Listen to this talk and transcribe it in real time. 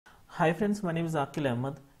Hi friends, my name is Akil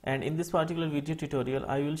Ahmed, and in this particular video tutorial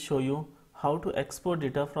I will show you how to export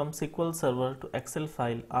data from SQL Server to Excel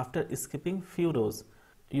file after skipping few rows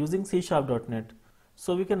using C#.NET.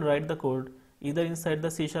 So we can write the code either inside the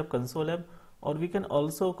C# console app, or we can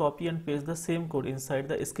also copy and paste the same code inside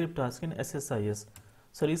the script task in SSIS.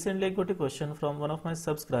 So recently I got a question from one of my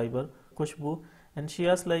subscriber, Kushbu, and she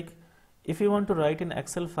asked like, if you want to write an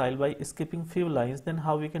Excel file by skipping few lines, then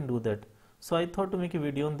how we can do that. So I thought to make a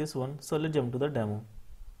video on this one, so let's jump to the demo.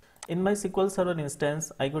 In my SQL Server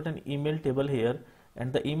instance, I got an email table here,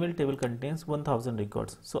 and the email table contains 1000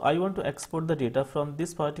 records. So I want to export the data from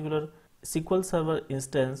this particular SQL Server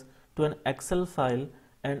instance to an Excel file,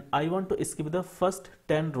 and I want to skip the first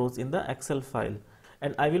 10 rows in the Excel file.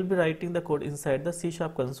 And I will be writing the code inside the C#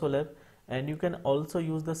 console app, and you can also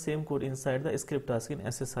use the same code inside the script task in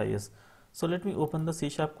SSIS. So let me open the C#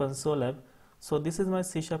 console app. So this is my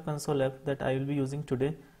C# console app that I will be using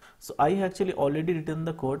today. So I actually already written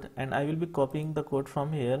the code, and I will be copying the code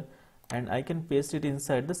from here, and I can paste it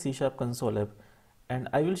inside the C# console app. And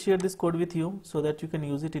I will share this code with you so that you can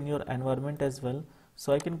use it in your environment as well.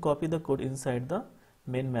 So I can copy the code inside the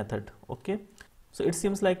main method. Okay. So it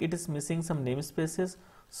seems like it is missing some namespaces.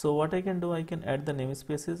 So what I can do, I can add the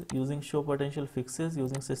namespaces using show potential fixes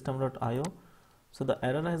using system.io. So the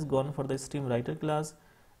error has gone for the stream writer class,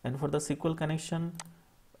 and for the SQL connection,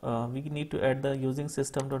 we need to add the using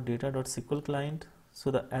system.data.sql client. So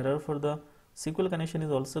the error for the SQL connection is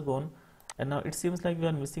also gone, and now it seems like we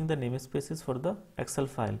are missing the namespaces for the Excel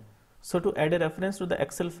file. So to add a reference to the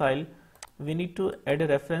Excel file, we need to add a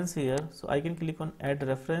reference here. So I can click on add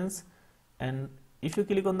reference, and if you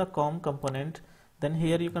click on the com component, then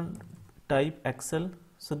here you can type Excel.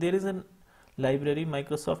 So there is a library,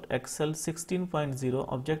 Microsoft Excel 16.0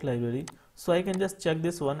 object library. So I can just check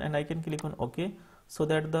this one, and I can click on OK, so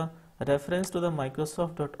that the reference to the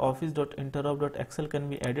Microsoft.office.interop.excel can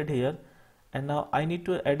be added here. And now I need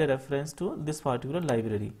to add a reference to this particular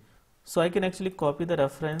library. So I can actually copy the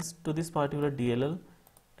reference to this particular DLL,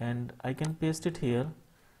 and I can paste it here,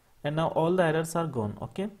 and now all the errors are gone.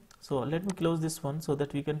 Okay, so let me close this one so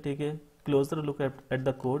that we can take a closer look at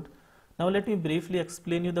the code. Now let me briefly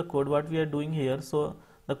explain you the code what we are doing here. So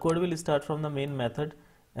the code will start from the main method,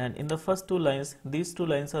 and in the first two lines, these two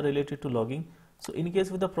lines are related to logging. So in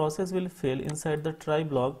case if the process will fail inside the try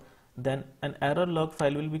block, then an error log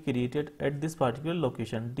file will be created at this particular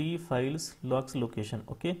location, d files logs location.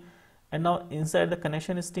 Okay, and now inside the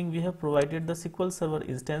connection string, we have provided the SQL Server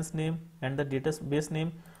instance name and the database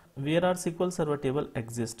name where our SQL Server table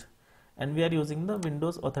exists, and we are using the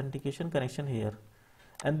Windows authentication connection here.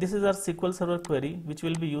 And this is our SQL Server query, which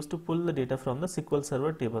will be used to pull the data from the SQL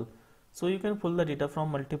Server table. So you can pull the data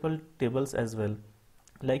from multiple tables as well,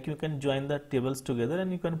 like you can join the tables together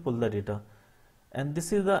and you can pull the data. And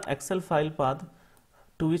this is the Excel file path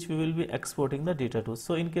to which we will be exporting the data to.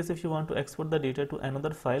 So in case if you want to export the data to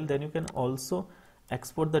another file, then you can also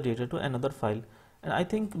export the data to another file. And I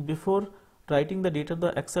think before writing the data to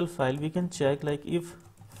the Excel file, we can check like if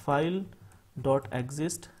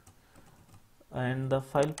file.exist and the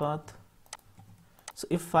file path. So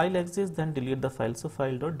if file exists, then delete the file. So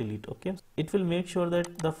file.delete. Okay, it will make sure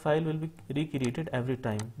that the file will be recreated every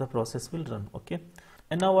time the process will run. Okay,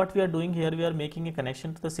 and now what we are doing here, we are making a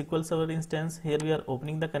connection to the SQL Server instance. Here we are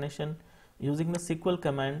opening the connection using the SQL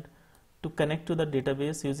command to connect to the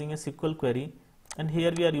database using a SQL query, and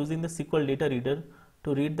here we are using the SQL data reader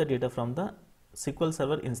to read the data from the SQL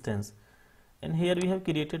Server instance. And here we have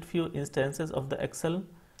created few instances of the Excel.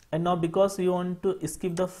 And now because we want to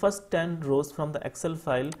skip the first 10 rows from the Excel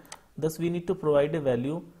file, thus we need to provide a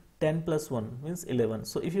value 10 plus 1 means 11.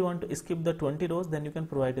 So if you want to skip the 20 rows, then you can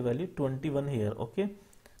provide a value 21 here. Okay,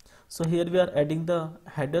 so here we are adding the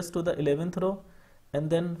headers to the 11th row, and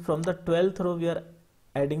then from the 12th row we are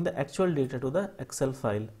adding the actual data to the Excel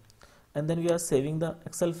file, and then we are saving the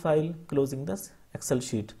Excel file, closing this Excel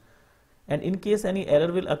sheet. And in case any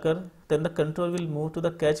error will occur, then the control will move to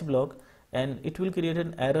the catch block, and it will create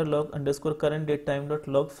an error log underscore current date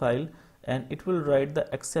time.log file, and it will write the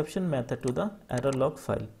exception method to the error log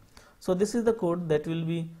file. So this is the code that will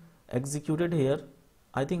be executed here.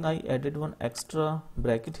 I think I added one extra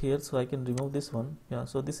bracket here, so I can remove this one. Yeah,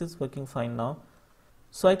 so this is working fine now.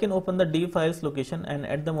 So I can open the d files location, and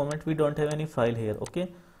at the moment we don't have any file here.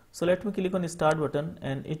 Okay, so let me click on start button,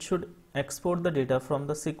 and it should export the data from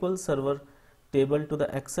the SQL Server table to the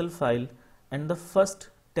Excel file, and the first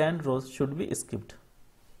 10 rows should be skipped.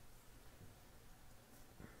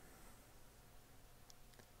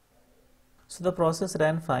 So the process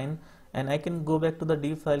ran fine, and I can go back to the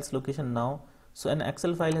d files location now. So an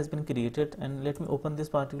Excel file has been created, and let me open this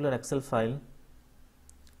particular Excel file.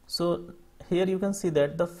 So here you can see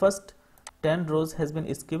that the first 10 rows has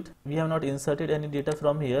been skipped. We have not inserted any data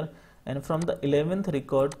from here, and from the 11th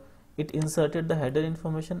record it inserted the header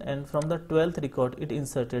information, and from the 12th record it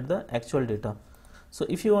inserted the actual data. So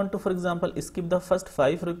if you want to, for example, skip the first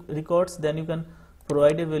 5 records, then you can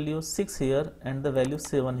provide a value 6 here and the value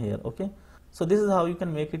 7 here. Okay, so this is how you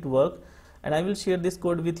can make it work, and I will share this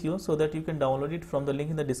code with you so that you can download it from the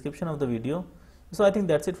link in the description of the video. So I think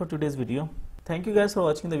that's it for today's video. Thank you guys for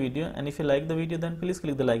watching the video, and if you like the video, then please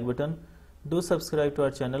click the like button. Do subscribe to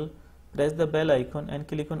our channel, press the bell icon and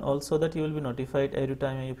click on all so that you will be notified every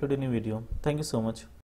time I upload a new video. Thank you so much.